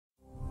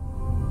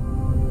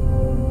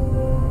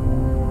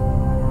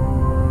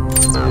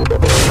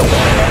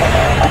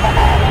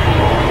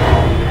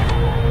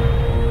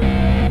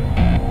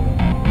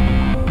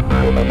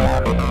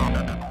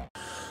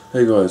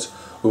Hey guys,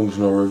 welcome to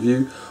another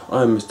review.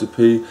 I am Mr.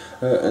 P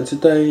and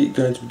today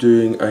going to be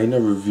doing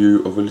another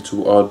review of a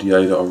little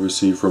RDA that I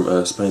received from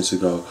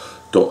Cigar.es.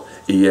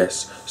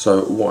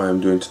 So what I am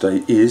doing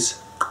today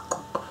is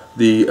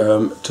the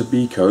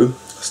Tobacco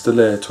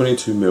Stillare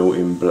 22mm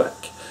in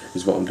black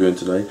is what I'm doing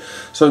today.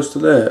 So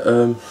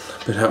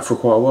Stillare, been out for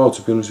quite a while,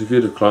 to be honest with you.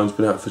 The clone's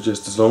been out for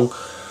just as long,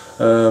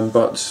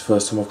 but it's the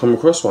first time I've come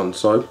across one,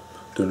 so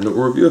doing a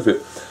little review of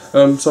it.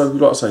 So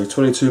like I say,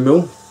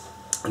 22mm,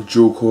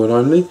 dual coil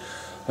only,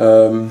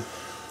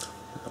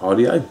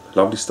 RDA,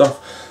 lovely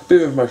stuff.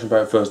 Bit of information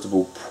about it first of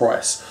all.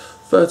 Price,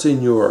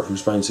 €13 from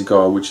Spain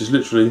Cigar, which is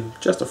literally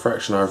just a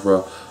fraction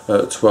over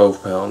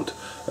 £12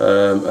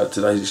 at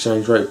today's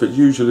exchange rate, but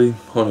usually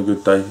on a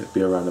good day it'd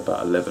be around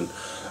about 11.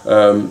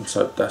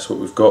 So that's what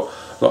we've got.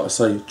 Like I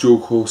say, dual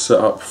coil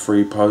setup,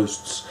 3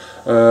 posts.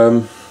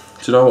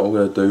 Do you know what I'm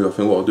going to do? I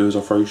think what I'll do is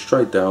I'll throw you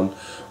straight down.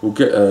 We'll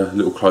get a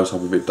little close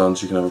up of it done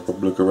so you can have a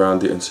proper look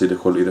around it and see the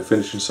quality of the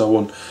finish and so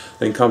on.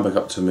 Then come back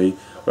up to me.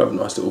 We'll have a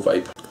nice little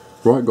vape.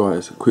 Right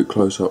guys, a quick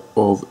close up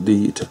of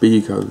the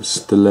Tobacco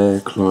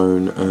Stillare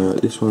clone.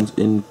 This one's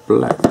in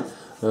black.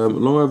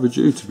 Long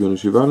overdue, to be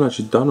honest with you. I haven't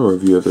actually done a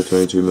review of the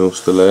 22mm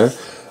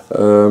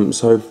Stillare.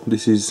 So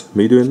this is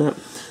me doing that.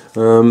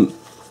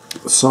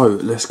 So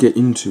let's get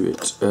into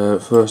it.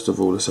 First of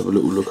all, let's have a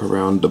little look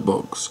around the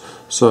box.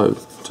 So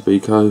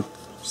Tobacco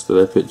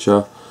Stillare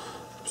picture,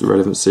 the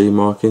relevant C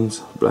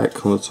markings,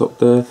 black on the top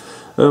there.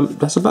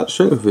 That's about the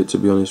strength of it, to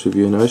be honest with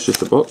you. Now it's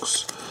just a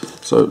box.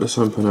 So let's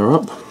open her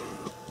up.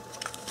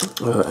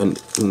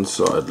 And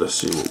inside, let's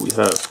see what we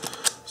have.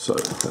 So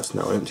that's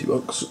now an empty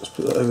box. Let's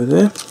put that over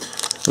there.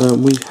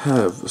 We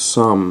have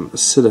some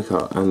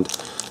silica and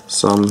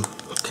some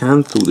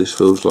candle. This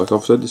feels like,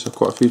 I've said this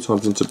quite a few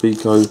times in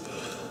Tobacco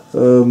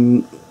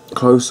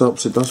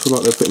close-ups. It does feel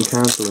like they're putting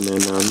candle in there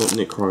now, not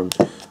nichrome,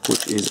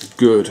 which is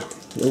good.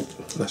 Oh,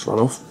 let's run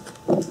off.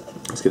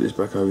 Let's get this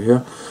back over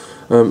here.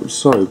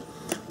 So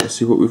let's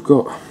see what we've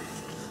got.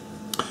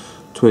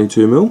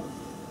 22mm,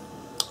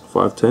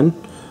 510,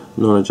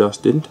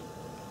 non-adjusted.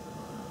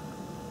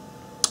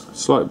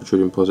 Slight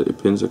protruding positive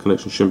pins. The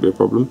connection shouldn't be a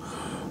problem.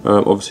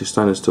 Obviously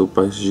stainless steel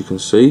base, as you can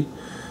see.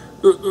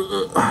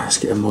 Let's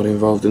get a mod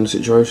involved in the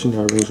situation.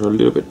 Our rings are a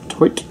little bit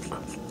tight.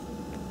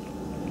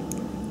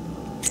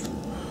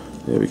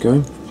 There we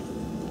go.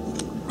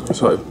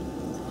 So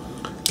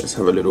let's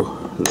have a little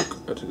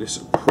look at this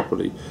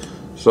properly.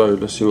 So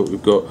let's see what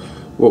we've got.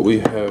 What we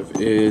have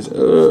is,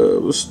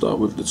 we'll start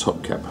with the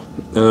top cap.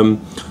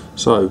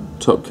 So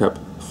top cap,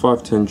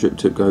 510 drip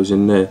tip goes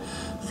in there.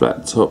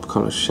 Flat top,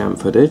 kind of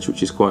chamfered edge,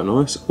 which is quite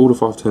nice. All the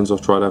 510s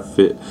I've tried have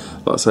fit.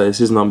 Like I say,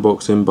 this is an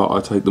unboxing, but I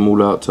take them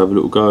all out to have a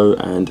little go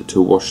and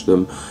to wash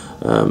them.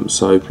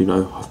 So you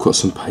know, I've got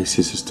some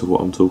basis as to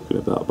what I'm talking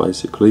about,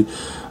 basically.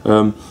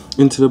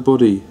 Into the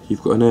body,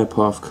 you've got an air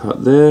path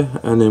cut there,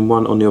 and then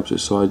one on the opposite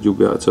side. You'll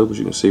be able to tell because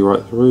you can see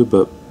right through,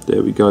 but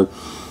there we go.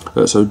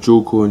 So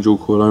dual coil and dual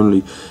coil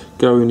only.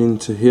 Going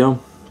into here,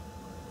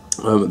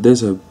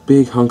 there's a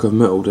big hunk of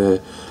metal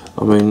there.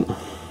 I mean,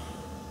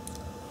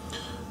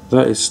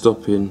 that is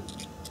stopping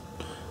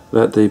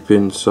that deep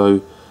in,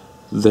 so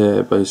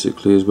there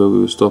basically is where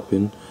we were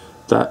stopping.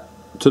 That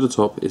to the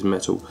top is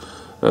metal,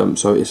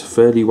 so it's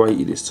fairly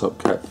weighty, this top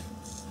cap.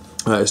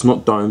 It's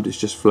not domed, it's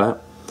just flat,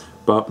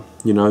 but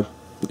you know,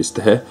 it's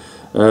there.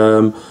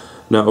 Now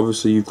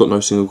obviously you've got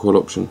no single coil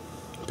option,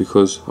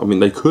 because I mean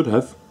they could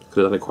have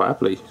done it quite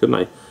happily, couldn't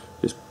they?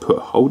 Just put a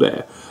hole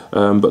there,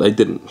 but they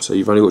didn't, so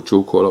you've only got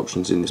dual coil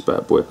options in this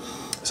bad boy.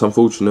 It's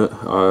unfortunate.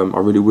 I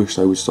really wish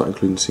they would start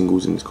including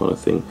singles in this kind of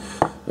thing.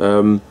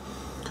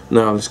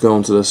 Now let's go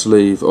on to the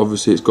sleeve.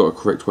 Obviously it's got a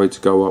correct way to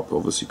go up,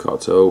 obviously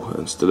Cartel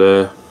and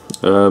Stillare.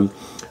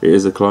 It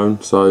is a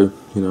clone, so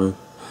you know,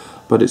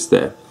 but it's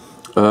there.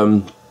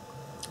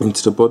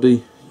 Into the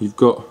body, you've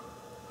got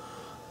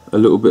a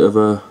little bit of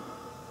a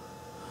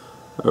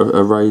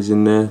raise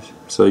in there,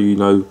 so you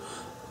know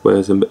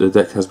where the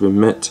deck has been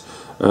met.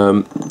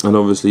 And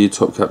obviously your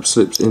top cap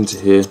slips into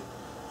here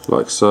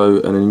like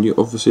so, and then you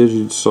obviously, as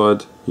you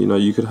decide, you know,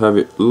 you could have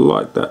it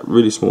like that,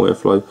 really small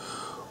airflow,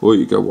 or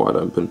you go wide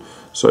open.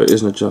 So it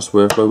is an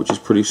adjustable airflow, which is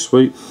pretty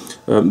sweet.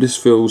 This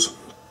feels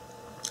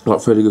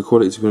like fairly good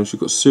quality, to be honest. You've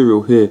got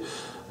serial here,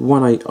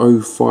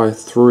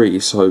 18053,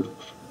 so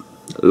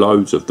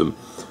loads of them.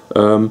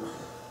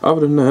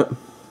 Other than that,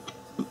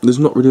 there's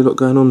not really a lot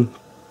going on.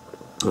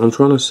 I'm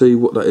trying to see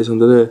what that is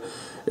under there.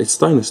 It's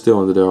stainless steel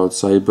under there, I'd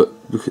say, but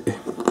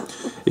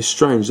it's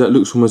strange. That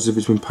looks almost as if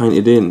it's been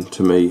painted in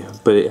to me,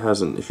 but it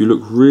hasn't. If you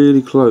look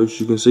really close,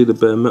 you can see the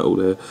bare metal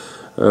there.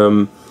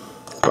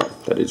 But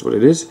that is what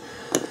it is.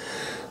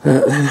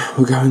 Then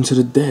we'll go into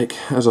the deck.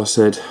 As I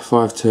said,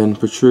 510,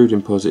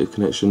 protruding positive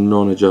connection,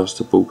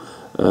 non-adjustable.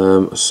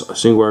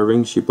 Single wire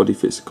rings, your body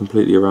fits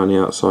completely around the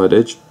outside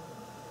edge.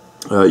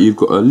 You've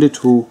got a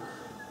little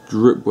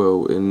drip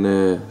well in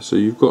there, so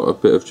you've got a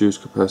bit of juice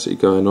capacity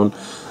going on.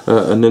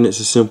 And then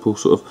it's a simple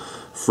sort of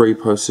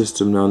 3-post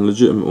system now, a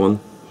legitimate one,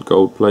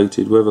 gold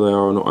plated. Whether they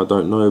are or not I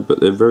don't know, but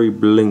they're very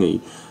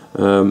blingy.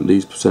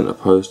 these centre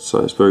posts,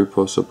 so it's very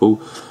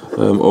possible.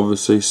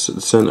 Obviously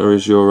the centre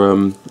is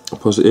your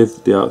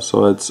positive, the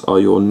outsides are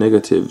your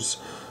negatives,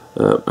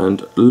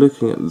 and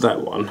looking at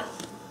that one,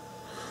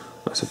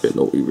 that's a bit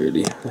naughty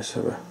really. Let's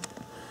have a,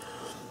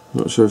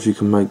 not sure if you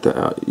can make that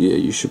out. Yeah,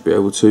 you should be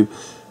able to.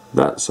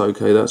 That's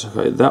okay, that's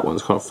okay. That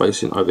one's kind of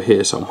facing over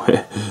here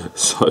somewhere,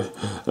 so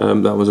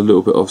that was a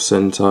little bit off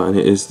centre, and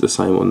it is the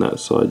same on that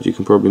side. You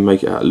can probably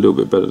make it out a little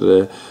bit better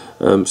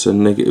there. So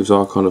negatives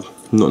are kind of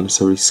not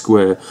necessarily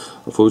square,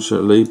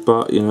 unfortunately,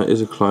 but you know, it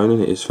is a clone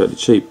and it is fairly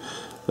cheap.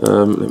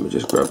 Let me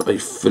just grab a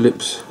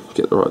Phillips,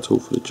 get the right tool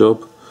for the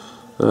job.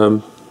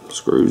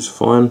 Screws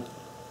fine,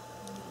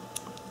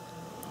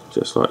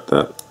 just like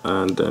that,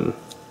 and then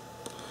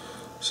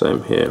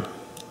same here.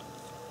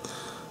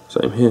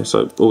 Same here,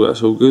 so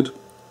that's all good.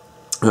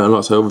 And like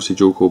I say, obviously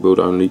dual core build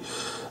only.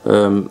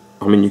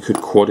 I mean, you could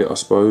quad it, I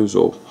suppose,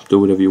 or do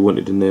whatever you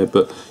wanted in there,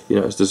 but you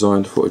know, it's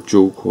designed for a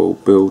dual core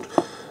build.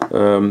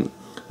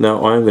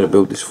 Now I am going to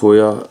build this for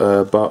you,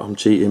 but I'm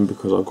cheating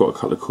because I've got a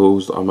couple of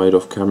calls that I made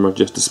off camera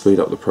just to speed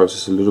up the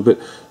process a little bit.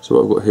 So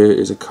what I've got here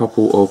is a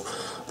couple of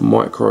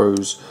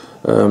micros.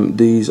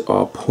 These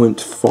are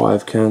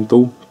 0.5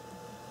 candle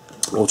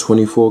or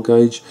 24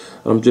 gauge.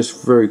 I'm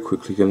just very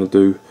quickly going to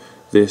do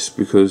this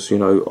because, you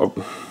know,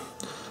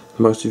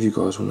 most of you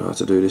guys will know how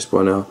to do this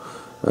by now,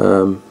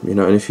 you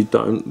know, and if you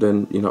don't,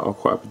 then you know, I'll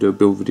quite happy to do a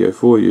build video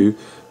for you,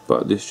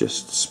 but this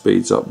just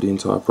speeds up the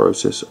entire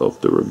process of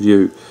the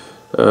review.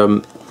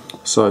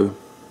 So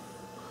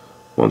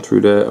one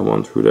through there and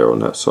one through there on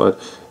that side.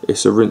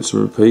 It's a rinse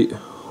and repeat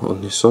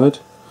on this side.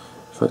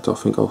 In fact, I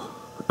think I'll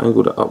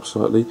angle that up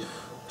slightly,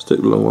 stick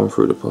the long one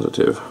through the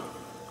positive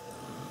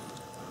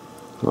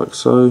like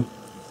so,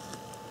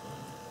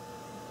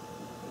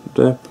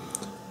 there,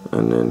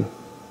 and then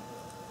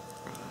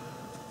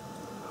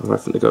I'm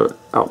having to go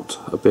out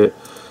a bit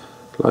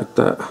like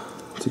that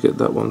to get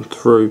that one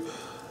through,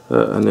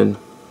 and then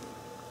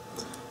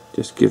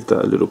just give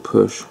that a little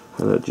push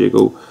and a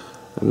jiggle,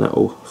 and that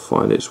will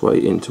find its way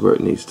into where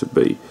it needs to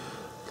be,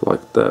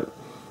 like that.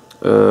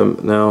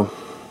 Now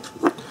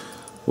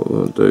what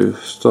we're going to do,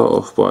 start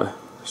off by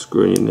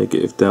screwing your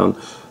negative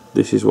down.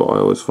 This is what I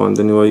always find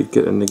anyway,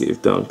 get the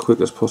negative down quick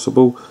as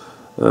possible.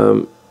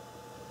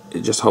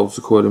 It just holds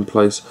the coil in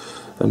place,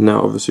 and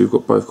now obviously we've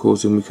got both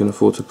coils in, we can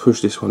afford to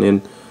push this one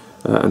in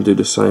and do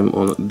the same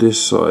on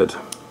this side.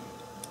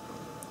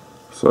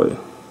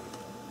 So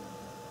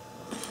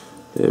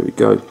there we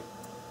go,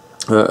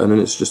 and then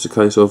it's just a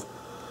case of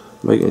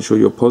making sure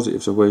your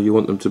positives are where you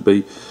want them to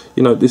be.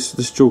 You know,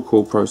 this dual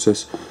core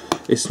process,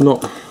 it's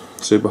not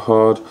super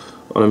hard.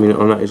 I mean,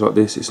 on that is like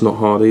this, it's not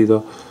hard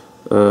either,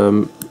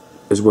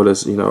 as well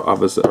as, you know,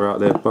 others that are out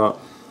there, but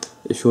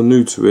if you're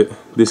new to it,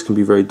 this can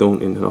be very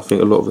daunting, and I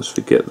think a lot of us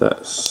forget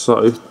that.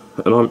 So,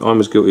 and I'm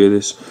as guilty of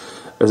this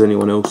as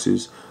anyone else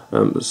is.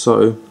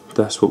 So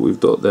that's what we've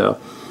got there.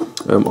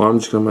 I'm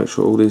just going to make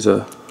sure all these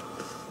are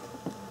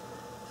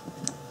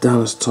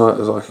down as tight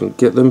as I can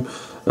get them.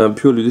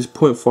 Purely this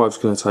 0.5 is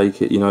going to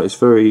take it. You know, it's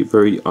very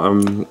very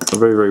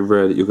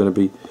rare that you're going to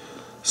be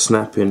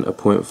snapping a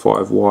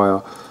 0.5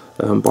 wire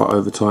by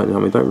over tightening. I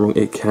mean, don't get me wrong,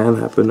 it can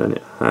happen, and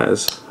it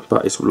has,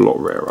 but it's a lot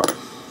rarer.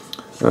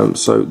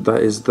 So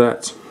that is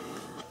that.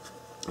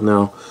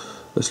 Now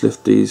let's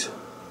lift these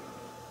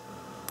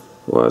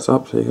wires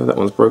up. There you go, that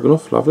one's broken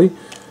off, lovely.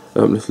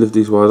 Let's lift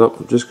these wires up.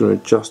 I'm just going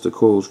to adjust the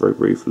coils very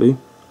briefly,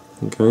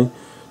 okay,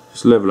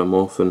 just level them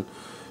off, and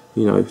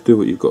you know, do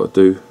what you've got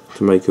to do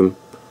to make them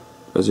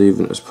as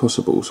even as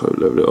possible. So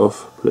level it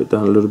off, pull it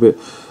down a little bit,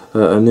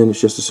 and then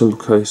it's just a simple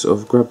case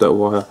of grab that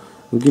wire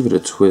and give it a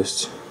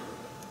twist,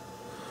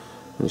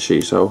 and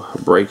she shall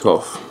break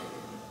off.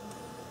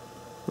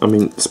 I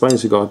mean, Spain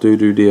Cigar do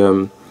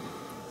the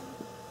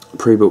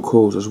pre-built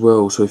coils as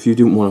well, so if you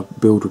didn't want to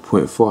build with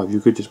 0.5, you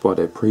could just buy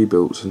their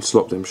pre-builts and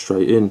slot them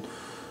straight in.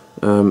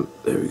 There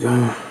we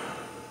go,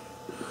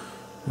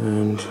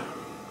 and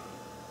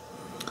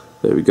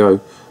there we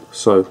go.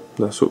 So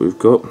that's what we've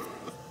got.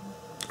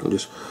 I'll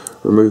just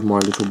remove my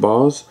little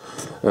bars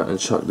and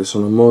chuck this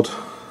on a mod,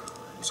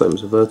 same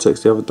as the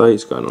Vertex the other day.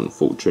 It's going on a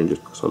fortune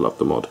just because I love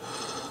the mod.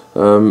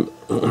 And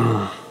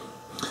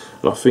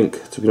I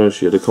think, to be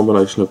honest with you, the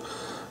combination of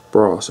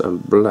brass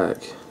and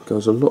black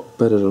goes a lot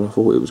better than I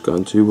thought it was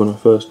going to when I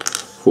first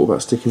thought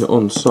about sticking it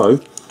on, so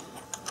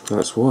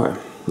that's why.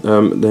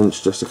 Then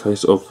it's just a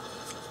case of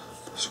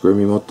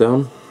screwing my mod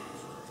down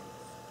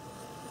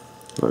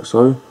like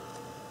so,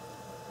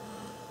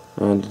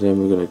 and then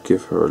we're going to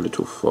give her a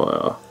little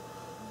fire.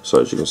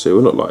 So as you can see,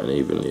 we're not lighting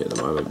evenly at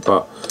the moment,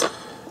 but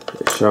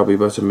it shall be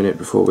about a minute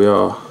before we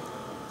are.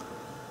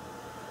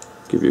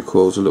 Give your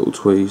coils a little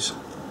tweeze,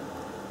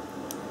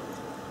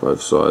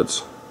 both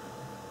sides.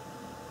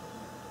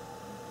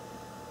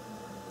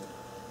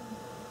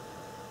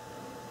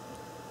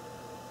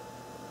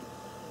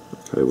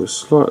 Okay, we're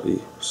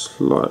slightly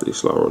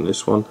slower on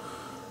this one.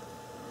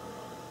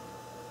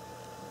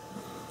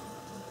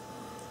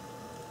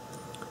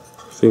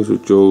 Things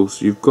with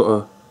jewels, you've got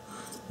to,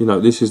 you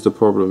know, this is the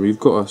problem, you've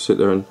got to sit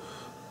there and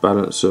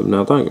balance them.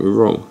 Now don't get me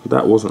wrong,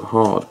 that wasn't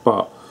hard,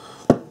 but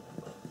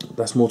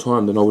that's more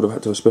time than I would have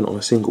had to have spent on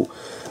a single.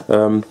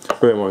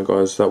 Bear in mind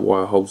guys, that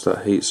wire holds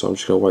that heat, so I'm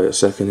just going to wait a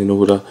second in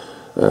order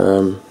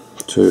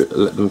to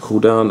let them cool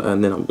down,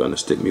 and then I'm going to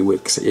stick my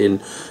wicks in,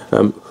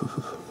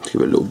 give it a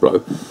little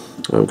blow,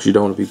 because you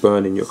don't want to be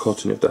burning your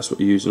cotton if that's what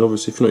you're using.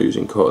 Obviously if you're not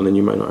using cotton, then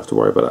you may not have to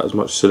worry about that as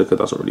much. Silica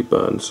doesn't really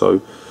burn,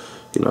 so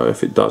you know,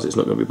 if it does, it's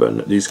not going to be burning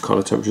at these kind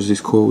of temperatures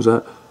this coil's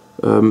at.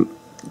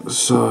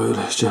 So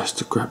let's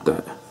just grab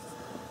that.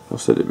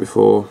 I've said it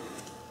before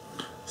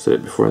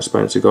in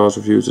Spain Cigars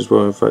reviews as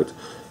well. In fact,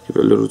 give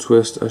it a little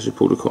twist as you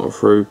pull the cotton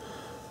through,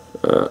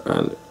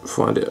 and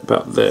find it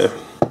about there.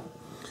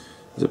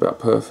 It's about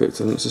perfect,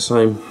 and it's the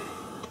same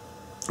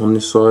on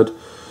this side.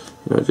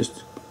 You know,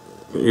 just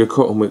your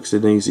cotton wick's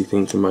an easy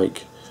thing to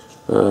make.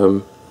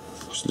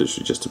 It's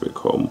literally just a bit of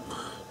cotton,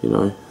 you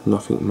know,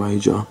 nothing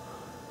major,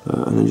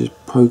 and then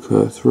just poke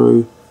her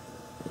through,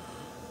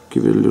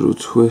 give it a little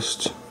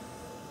twist,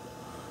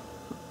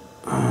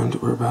 and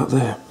we're about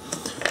there.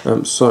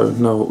 So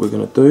now what we're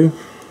going to do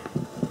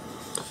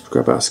is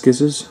grab our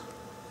skizzers,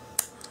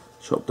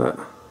 chop that.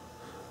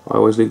 I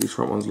always leave these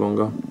front ones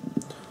longer,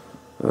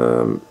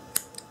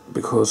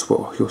 because,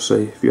 well, you'll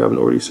see if you haven't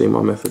already seen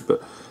my method,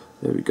 but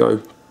there we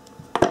go.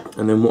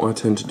 And then what I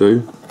tend to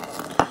do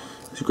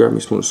is grab my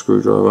smaller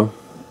screwdriver,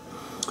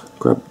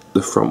 grab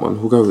the front one,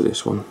 we'll go with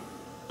this one,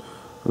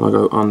 and I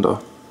go under.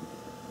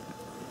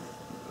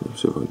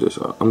 Let's see if I can do this,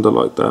 under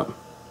like that,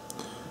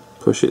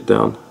 push it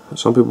down.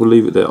 Some people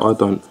leave it there, I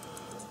don't.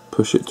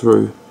 Push it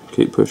through,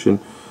 keep pushing.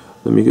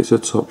 Then when you get to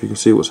the top, you can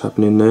see what's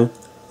happening there.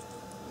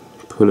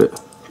 Pull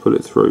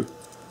it through.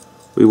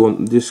 We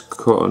want this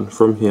cotton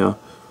from here.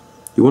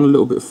 You want a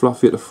little bit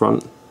fluffy at the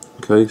front,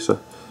 okay? So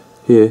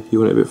here you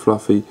want it a bit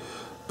fluffy,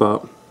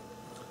 but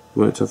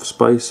you want it to have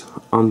space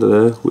under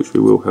there, which we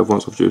will have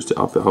once I've juiced it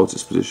up. It holds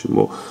its position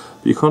more.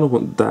 But you kind of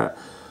want that,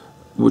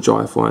 which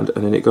I find,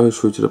 and then it goes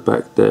through to the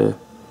back there,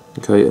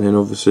 okay? And then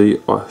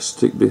obviously I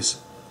stick this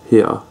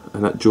here,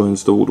 and that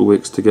joins all the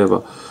wicks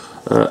together.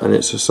 And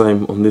it's the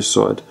same on this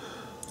side,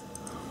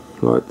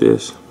 like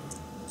this.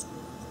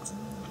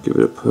 Give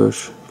it a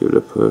push, give it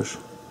a push.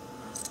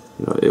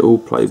 You know, it all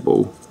play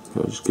ball.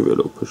 You know, just give it a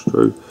little push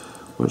through.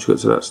 Once you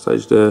get to that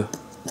stage there,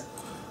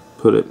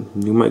 put it.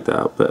 You'll make that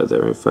out better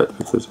there, in fact,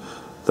 because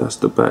that's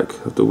the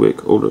back of the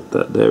wick. All of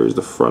that there is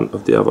the front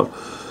of the other.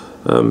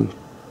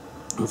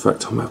 In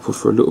fact, I might push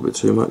for a little bit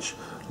too much.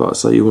 Like I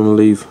say, you want to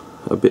leave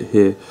a bit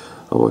here,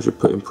 otherwise you're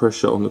putting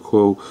pressure on the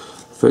coil.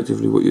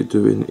 Effectively, what you're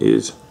doing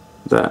is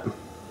that,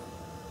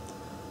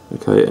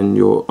 okay, and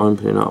you're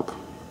opening up,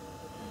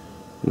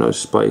 you know,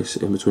 space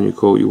in between your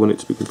coil. You want it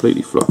to be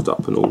completely fluffed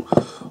up and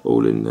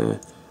all in there,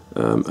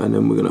 and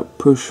then we're going to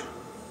push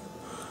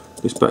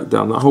this back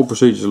down. That whole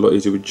procedure is a lot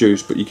easier with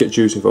juice, but you get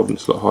juice involved and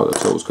it's a lot harder to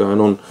tell what's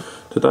going on.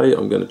 Today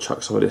I'm going to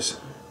chuck some of this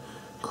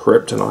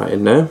kryptonite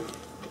in there,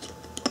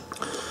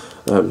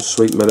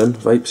 sweet melon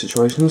vape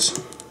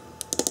situations,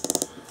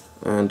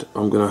 and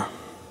I'm going to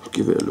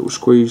give it a little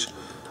squeeze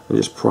and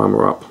just prime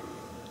her up.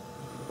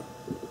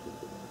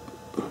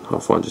 I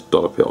find just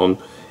dollop it on,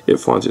 it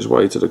finds its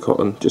way to the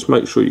cotton. Just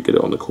make sure you get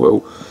it on the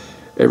coil,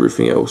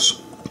 everything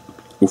else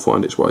will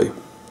find its way.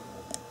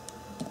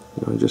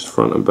 You know, just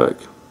front and back,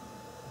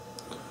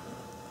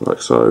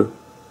 like so.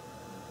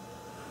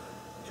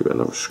 Give it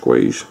another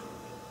squeeze,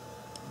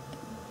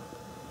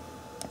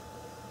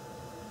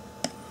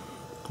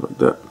 like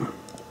that,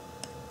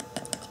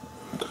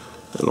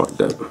 and like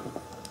that,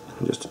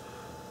 and just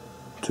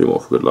two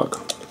more for good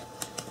luck.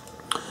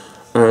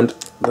 And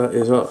that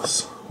is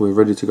us. We're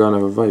ready to go and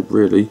have a vape,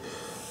 really.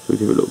 So we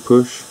give it a little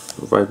push,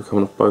 the vapour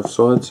coming off both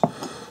sides.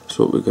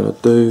 So what we're going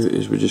to do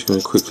is we're just going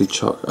to quickly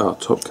chuck our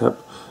top cap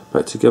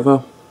back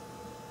together,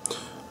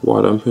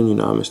 wide open, you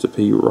know how Mr.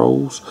 P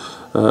rolls,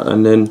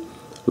 and then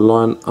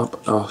line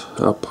up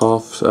our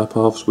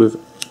paths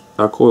with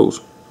our coils.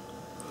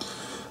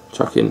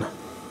 Chuck in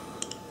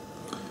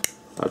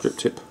our drip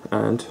tip,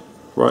 and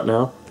right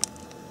now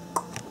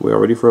we are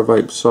ready for a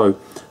vape. So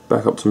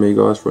back up to me,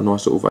 guys, for a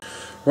nice little vape.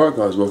 Right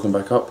guys, welcome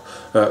back up.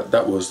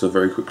 That was the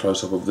very quick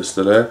close-up of the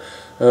Stillare.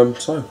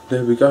 So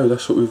there we go,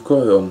 that's what we've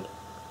got on.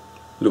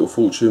 Little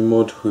Fortune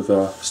mod with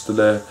our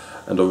Stillare,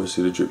 and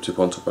obviously the drip tip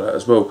on top of that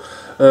as well.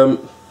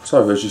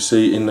 So as you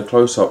see in the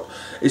close-up,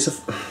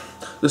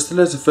 the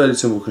Stillare's a fairly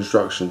simple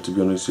construction, to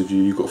be honest with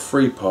you. You've got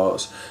three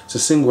parts. It's a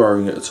single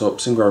O-ring at the top,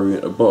 single O-ring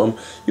at the bottom.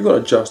 You've got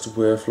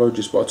adjustable airflow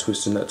just by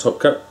twisting that top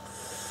cap.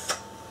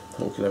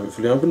 We can have it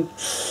fully open.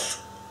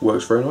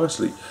 Works very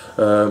nicely.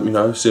 You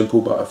know,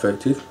 simple but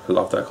effective. I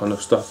love that kind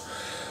of stuff.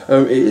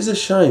 It is a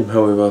shame,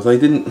 however, they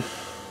didn't.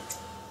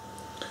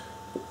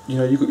 You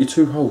know, you've got your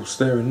two holes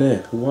there and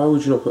there. Why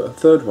would you not put a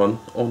third one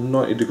on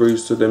 90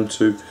 degrees to them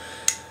two,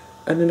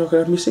 and then I could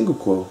have my single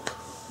coil?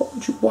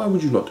 Why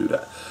would you not do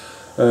that?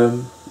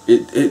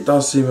 It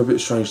does seem a bit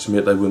strange to me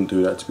that they wouldn't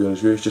do that, to be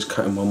honest with you. It's just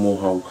cutting one more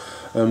hole.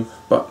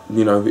 But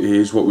you know, it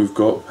is what we've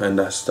got, and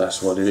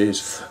that's what it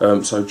is.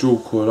 So dual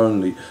coil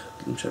only.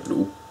 Let me have a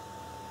little.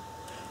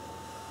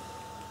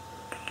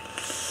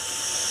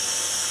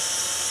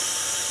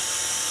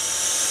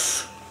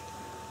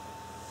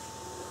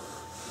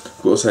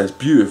 I've got to say, it's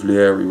beautifully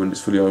airy when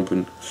it's fully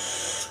open.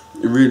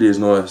 It really is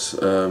nice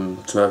to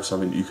have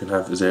something that you can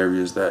have as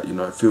airy as that. You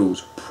know, it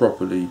feels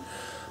properly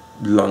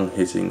lung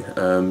hitting.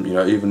 You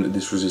know, even at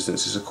this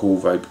resistance, it's a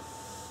cool vape,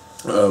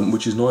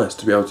 which is nice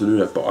to be able to do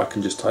that. But I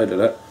can just tailor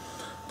that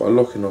by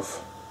locking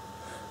off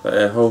that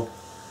air hole.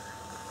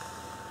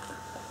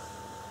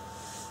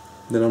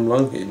 Then I'm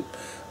lung hitting.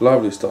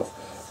 Lovely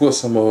stuff. I've got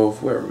some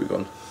of, where have we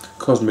gone?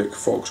 Cosmic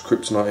Fox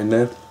Kryptonite in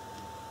there.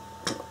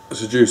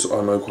 It's a juice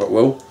I know quite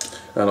well,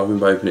 and I've been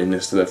vaping in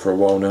this today for a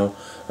while now.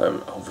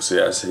 Obviously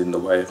that's in the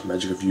way of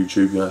magic of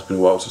YouTube. You know, it's been a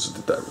while since I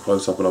did that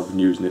close up, and I've been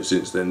using it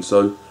since then.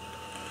 So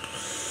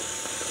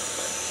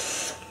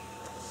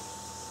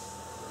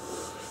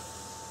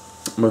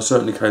most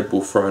certainly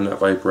capable of throwing that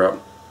vapour out.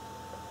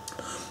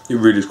 It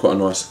really is quite a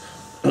nice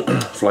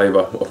flavour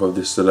off of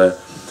this today.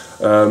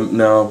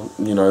 Now,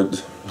 you know,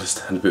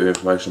 just a bit of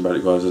information about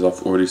it, guys. As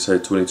I've already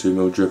said,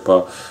 22mm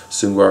dripper,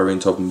 single ring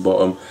top and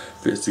bottom,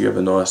 fits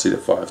together nicely. The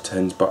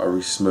 510's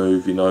buttery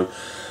smooth, you know.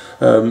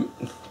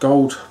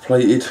 Gold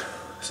plated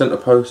centre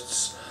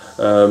posts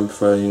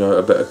for, you know,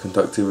 a better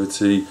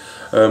conductivity.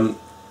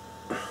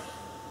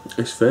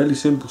 It's fairly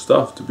simple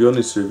stuff, to be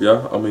honest with you.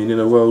 I mean, in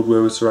a world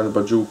where we're surrounded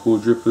by dual core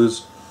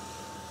drippers,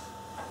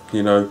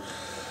 you know,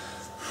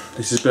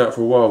 this has been out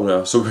for a while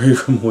now, so we're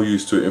even more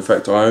used to it. In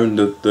fact, I own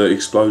the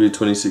exploded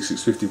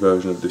 26650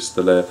 version of this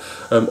Stillare.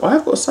 I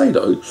have got to say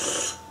though,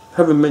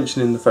 having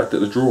mentioned in the fact that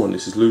the draw on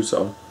this is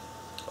looser,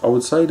 I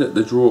would say that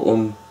the draw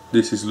on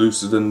this is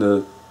looser than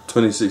the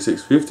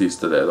 26650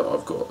 Stillare that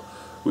I've got,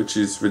 which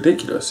is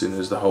ridiculous, seeing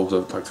as the holes are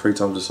like 3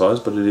 times the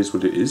size, but it is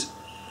what it is.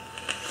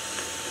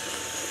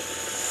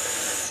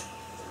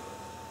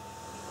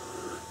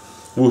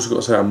 I've also got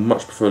to say I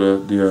much prefer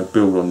the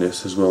build on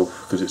this as well,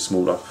 because it's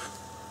smaller.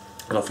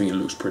 And I think it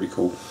looks pretty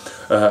cool.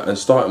 And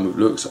starting with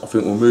looks, I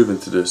think we'll move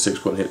into the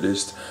 6-point hit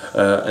list,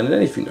 and then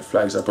anything that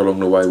flags up along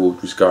the way, we'll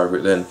discover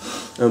it then.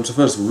 So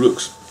first of all,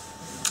 looks.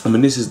 I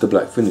mean, this is the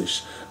black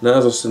finish. Now,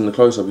 as I said in the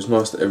close-up, it's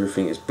nice that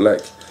everything is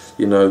black.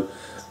 You know,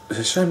 it's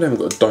a shame they haven't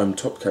got a dome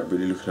top cap.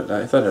 Really looking at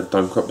that, if they had a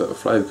dome top, that the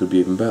flavour could be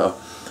even better.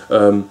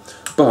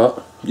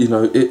 But you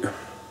know,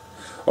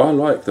 I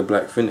like the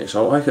black finish.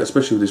 I like it,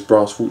 especially with this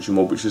brass fortune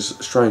mold, which is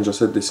strange. I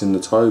said this in the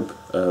Tobe,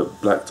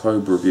 Black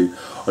Tobe review.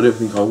 I didn't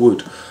think I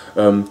would.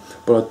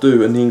 But I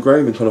do, and the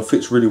engraving kind of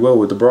fits really well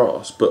with the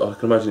brass, but I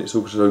can imagine it's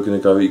also going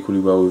to go equally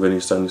well with any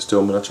stainless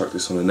steel. I mean, I chucked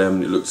this on an M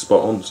and it looks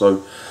spot on.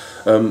 So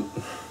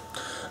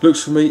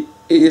looks, for me,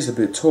 it is a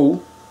bit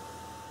tall,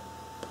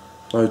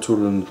 no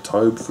taller than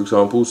Tobe, for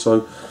example,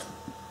 so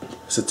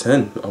it's a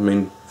 10. I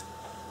mean,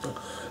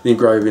 the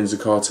engravings,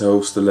 the cartel,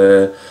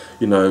 Stillare,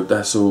 you know,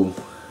 that's all.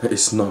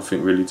 It's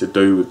nothing really to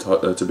do with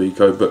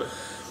Tobacco, but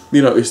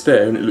you know, it's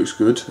there and it looks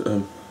good.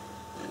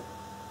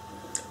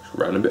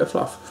 Around a bit of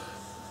fluff.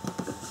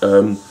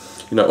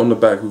 You know, on the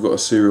back we've got a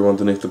serial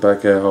underneath the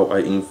back air hole,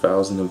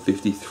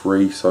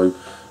 18,053, so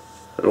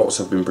lots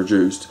have been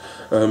produced.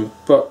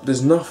 But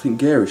there's nothing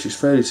garish, it's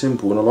fairly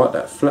simple, and I like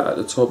that flat at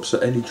the top, so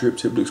any drip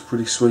tip looks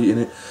pretty sweet in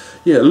it.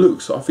 Yeah, it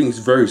looks, I think it's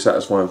very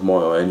satisfying for my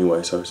eye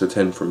anyway, so it's a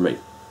 10 from me.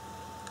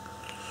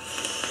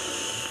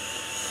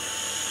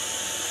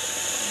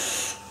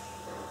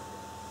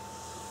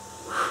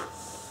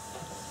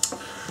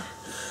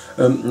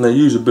 Now,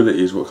 usability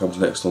is what comes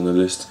next on the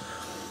list.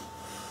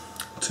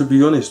 To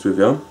be honest with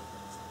you,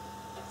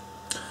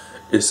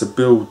 it's a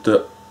build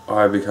that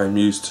I became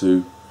used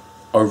to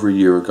over a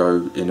year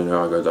ago in an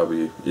Argo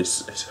W.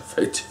 It's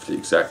effectively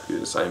exactly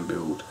the same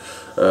build.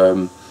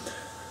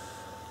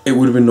 It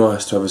would have been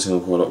nice to have a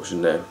single coil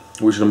option there,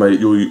 which would have made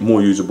it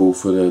more usable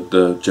for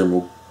the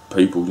general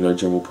people, you know,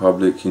 general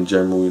public in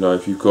general. You know,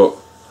 if you've got,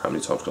 how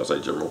many times can I say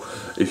general?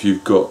 If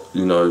you've got,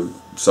 you know,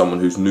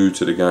 someone who's new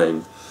to the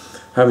game,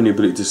 having the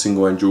ability to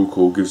single and dual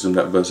coil gives them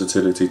that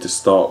versatility to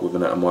start with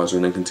an atomizer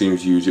and then continue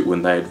to use it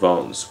when they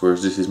advance,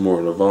 whereas this is more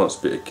an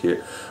advanced bit of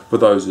kit for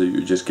those of you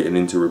who are just getting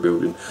into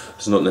rebuilding.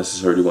 It's not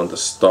necessarily one to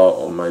start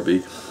on,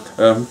 maybe,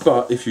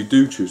 but if you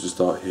do choose to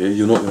start here,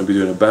 you're not going to be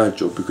doing a bad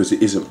job, because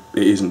it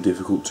isn't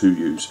difficult to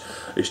use.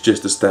 It's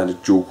just a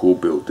standard dual coil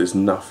build. There's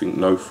nothing,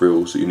 no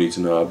frills that you need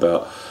to know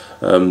about.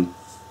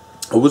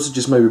 I would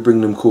suggest maybe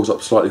bringing them cores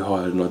up slightly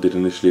higher than I did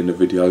initially in the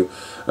video.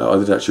 I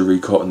did actually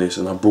recotton this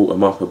and I brought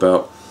them up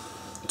about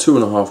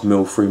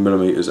 2.5mm,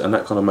 3mm, and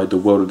that kind of made the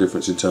world of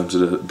difference in terms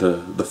of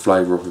the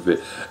flavour of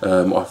it.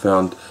 I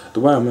found the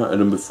way I mounted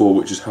them before,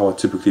 which is how I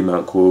typically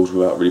mount coils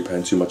without really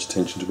paying too much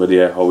attention to where the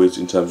air hole is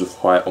in terms of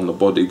height on the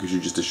body, because you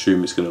just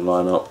assume it's going to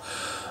line up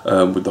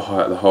with the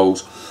height of the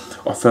holes.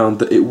 I found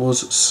that it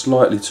was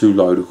slightly too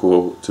low the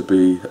coil to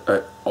be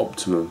at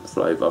optimum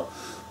flavour,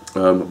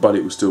 but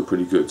it was still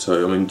pretty good.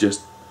 So I mean,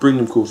 just bring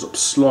them coils up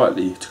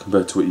slightly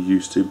compared to what you're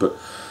used to, but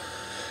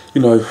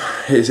you know,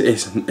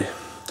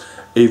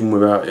 even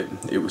without it,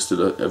 it was still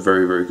a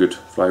very, very good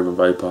flavour and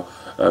vapour.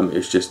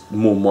 It's just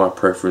more my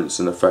preference,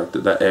 and the fact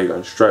that that air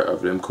going straight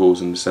over them coils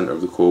in the centre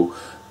of the coil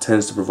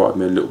tends to provide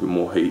me a little bit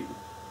more heat,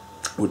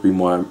 would be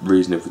my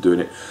reasoning for doing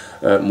it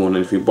more than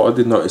anything. But I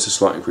did notice a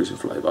slight increase in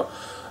flavour.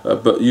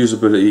 but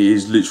usability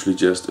is literally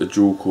just a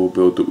dual core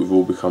build that we've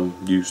all become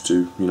used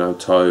to. You know,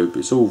 Tobe,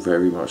 it's all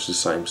very much the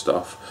same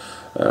stuff.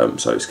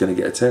 So it's going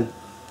to get a 10.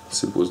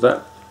 Simple as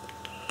that.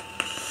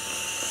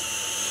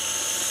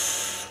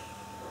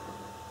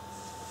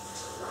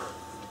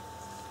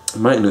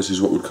 Maintenance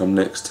is what would come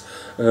next.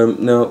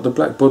 Now the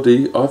black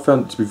body, I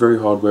found it to be very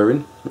hard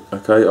wearing.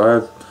 Okay, I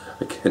have,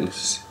 again, this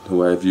is in the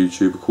way of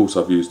YouTube, of course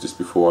I've used this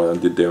before. I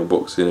did the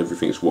unboxing,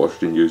 everything's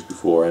washed and used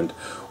beforehand,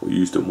 or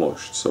used and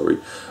washed, sorry,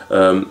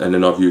 and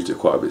then I've used it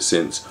quite a bit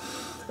since.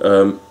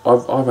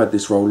 I've had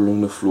this roll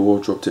along the floor,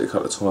 dropped it a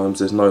couple of times.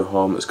 There's no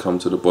harm that's come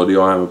to the body.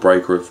 I am a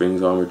breaker of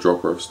things, I'm a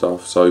dropper of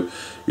stuff, so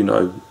you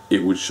know,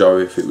 it would show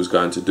if it was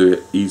going to do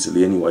it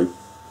easily anyway.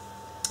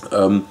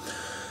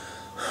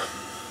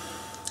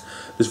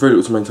 There's very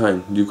little to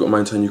maintain. You've got to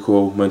maintain your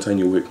coil, maintain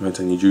your wick,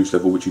 maintain your juice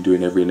level, which you do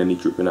in every and any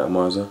dripping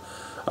atomizer.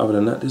 Other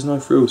than that, there's no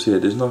frills here.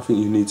 There's nothing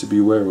you need to be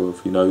aware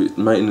of. You know,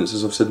 maintenance,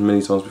 as I've said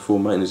many times before,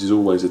 maintenance is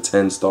always a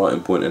 10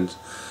 starting point, and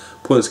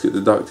points get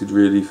deducted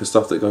really for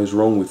stuff that goes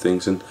wrong with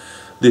things. And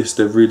this,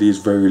 there really is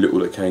very little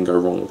that can go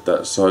wrong with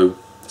that. So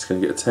it's going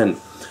to get a 10.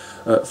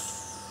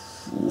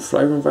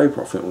 Flavour and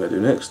vapour, I think I'm going to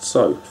do next.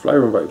 So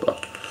flavour and vapour.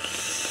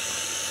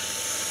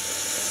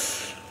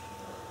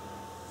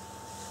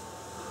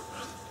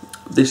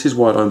 This is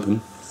wide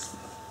open.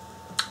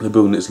 The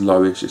building is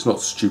lowish. It's not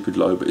stupid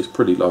low, but it's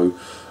pretty low.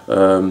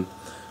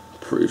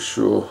 Pretty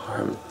sure I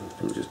haven't.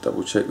 Let me just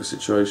double check the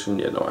situation.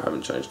 Yeah, no, I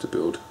haven't changed the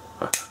build.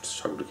 I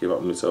struggle to keep up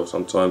with myself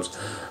sometimes.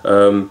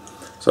 So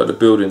the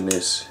build in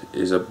this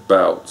is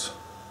about,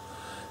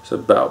 it's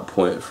about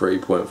 0.3,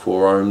 0.4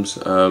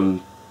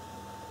 ohms.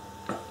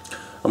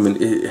 I mean,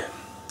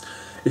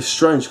 it's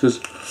strange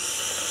because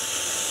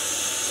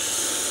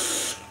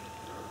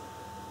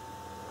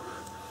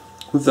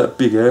with that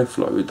big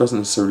airflow, it doesn't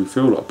necessarily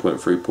feel like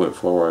 0.3, 0.4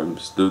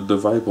 ohms. The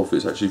vape off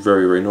it's actually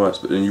very, very nice,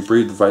 but then you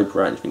breathe the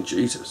vapour out and you think,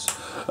 Jesus.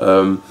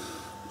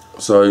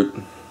 So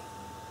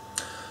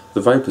the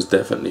vapour's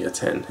definitely a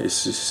 10.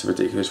 It's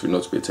ridiculous for it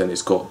not to be a 10.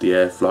 It's got the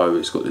airflow,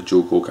 it's got the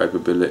dual core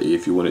capability.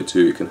 If you want it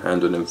to, it can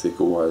handle them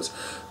thicker wires.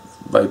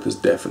 Vapour's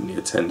definitely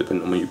a 10,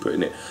 depending on when you put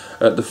in it.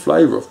 The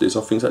flavour of this,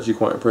 I think, is actually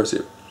quite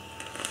impressive.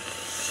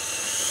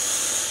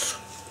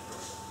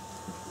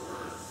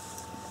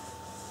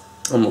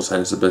 I'm not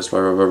saying it's the best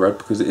flavour I've ever had,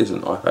 because it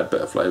isn't. I've had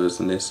better flavours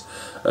than this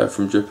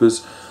from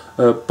drippers,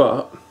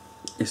 but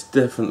it's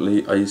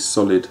definitely a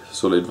solid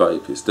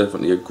vape. It's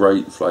definitely a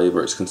great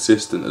flavour. It's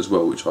consistent as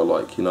well, which I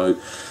like. You know,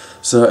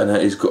 certain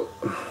has got,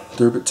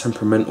 they're a bit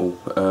temperamental.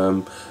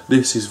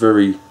 This is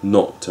very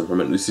not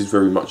temperamental. This is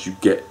very much you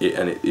get it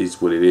and it is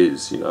what it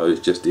is. You know,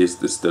 it just is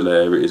the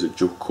Stillare. It is a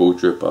dual core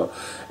dripper.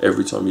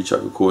 Every time you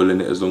chuck a coil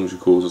in it, as long as your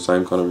coil's the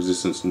same kind of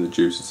resistance and the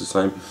juice is the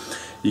same,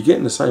 you're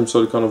getting the same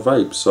solid kind of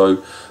vape.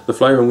 So the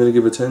flavour I'm going to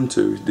give a 10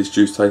 to. This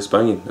juice tastes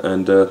banging,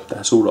 and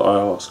that's all that I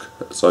ask.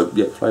 So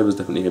yeah, flavour's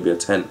definitely going to be a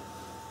 10.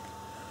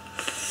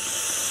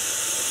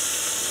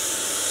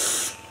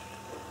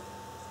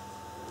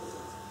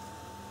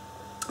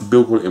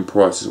 Build quality and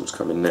price is what's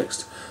coming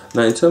next.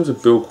 Now, in terms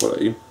of build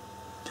quality,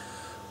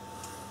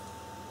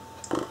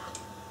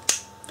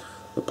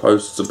 the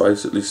posts are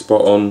basically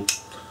spot on.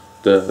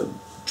 The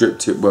drip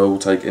tip well will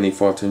take any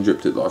 510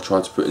 drip tip that I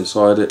tried to put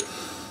inside it.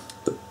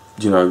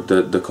 You know,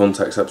 the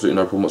contact's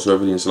absolutely no problem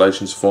whatsoever. The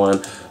insulation's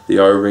fine. The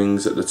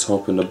O-rings at the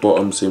top and the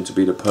bottom seem to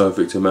be the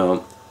perfect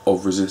amount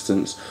of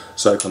resistance,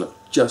 so it kind of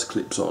just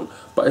clips on,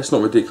 but it's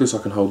not ridiculous.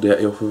 I can hold the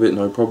 80 off of it,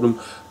 no problem.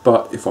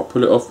 But if I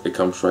pull it off, it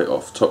comes straight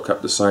off. Top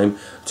cap the same.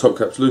 Top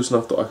cap's loose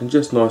enough that I can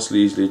just nicely,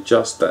 easily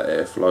adjust that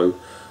airflow.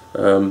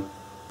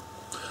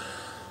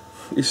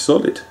 It's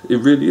solid. It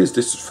really is.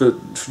 This is for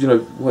you know,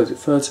 what is it,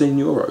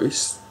 €13?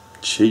 It's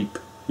cheap.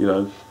 You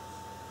know,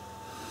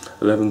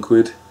 11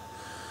 quid.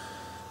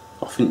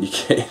 I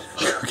think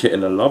you're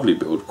getting a lovely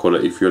build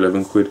quality for your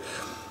 11 quid.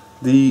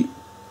 The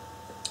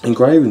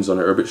engravings on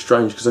it are a bit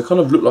strange because they kind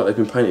of look like they've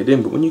been painted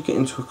in, but when you get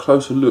into a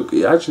closer look,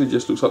 it actually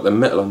just looks like the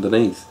metal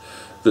underneath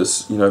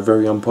that's, you know,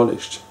 very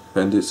unpolished,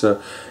 and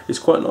it's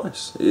quite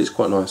nice. It is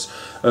quite nice.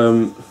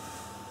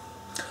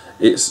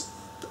 It's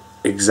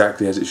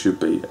exactly as it should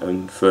be,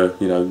 and for,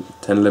 you know,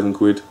 10, 11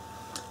 quid,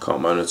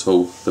 can't moan at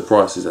all. The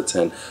price is a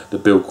 10. The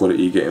build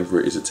quality you're getting for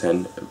it is a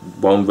 10.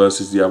 One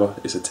versus the other,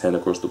 it's a 10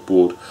 across the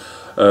board.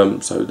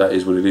 So that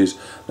is what it is.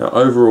 Now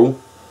overall,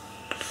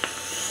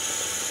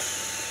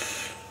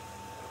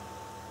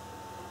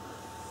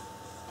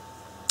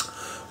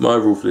 my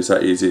overall for this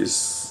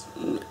is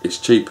it's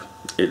cheap,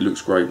 it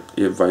looks great,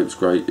 it vapes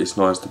great, it's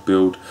nice to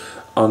build.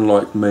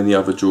 Unlike many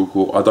other dual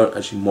core, I don't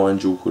actually mind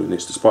dual core in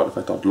this, despite the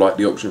fact I'd like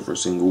the option for a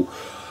single.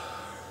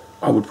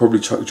 I would probably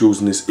chuck duals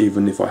in this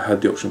even if I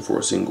had the option for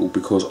a single,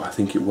 because I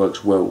think it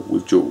works well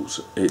with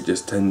duals. It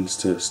just tends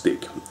to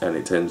stick, and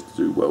it tends to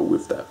do well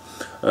with that.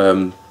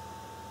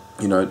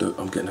 You know,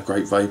 I'm getting a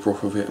great vapour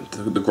off of it,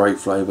 the great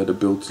flavour, the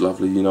build's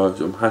lovely, you know,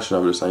 I'm hashing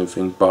over the same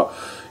thing, but,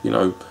 you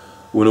know,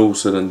 when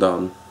all's said and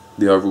done,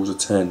 the overall's a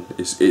 10.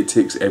 It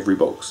ticks every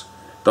box.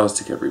 It does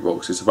tick every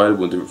box. It's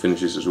available in different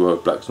finishes as well.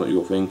 If black's not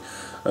your thing,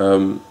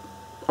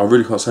 I I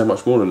really can't say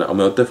much more than that. I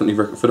mean, I definitely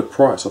for the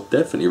price, I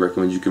definitely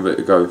recommend you give it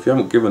a go. If you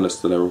haven't given a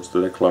Stillare or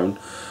Stillare clone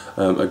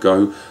a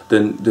go,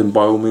 then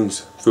by all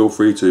means feel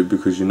free to,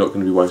 because you're not going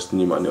to be wasting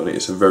your money on it.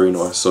 It's a very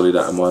nice solid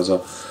atomizer,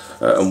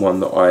 and one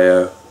that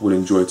I will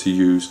enjoy to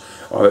use.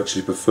 I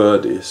actually prefer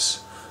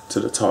this to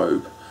the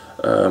Tobe.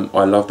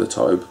 I love the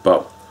Tobe,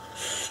 but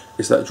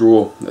it's that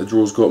draw. The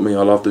draw's got me.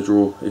 I love the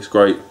draw. It's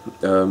great.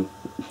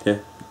 Yeah,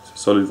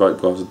 solid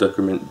vape, guys. I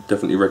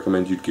definitely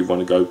recommend you give one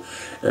a go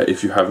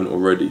if you haven't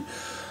already.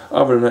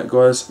 Other than that,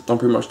 guys, I'm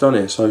pretty much done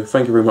here. So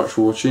thank you very much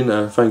for watching.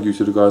 Thank you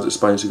to the guys at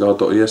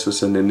SpainCigar.es for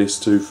sending this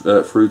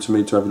through to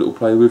me to have a little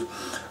play with.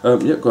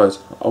 Yep, guys,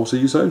 I'll see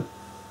you soon.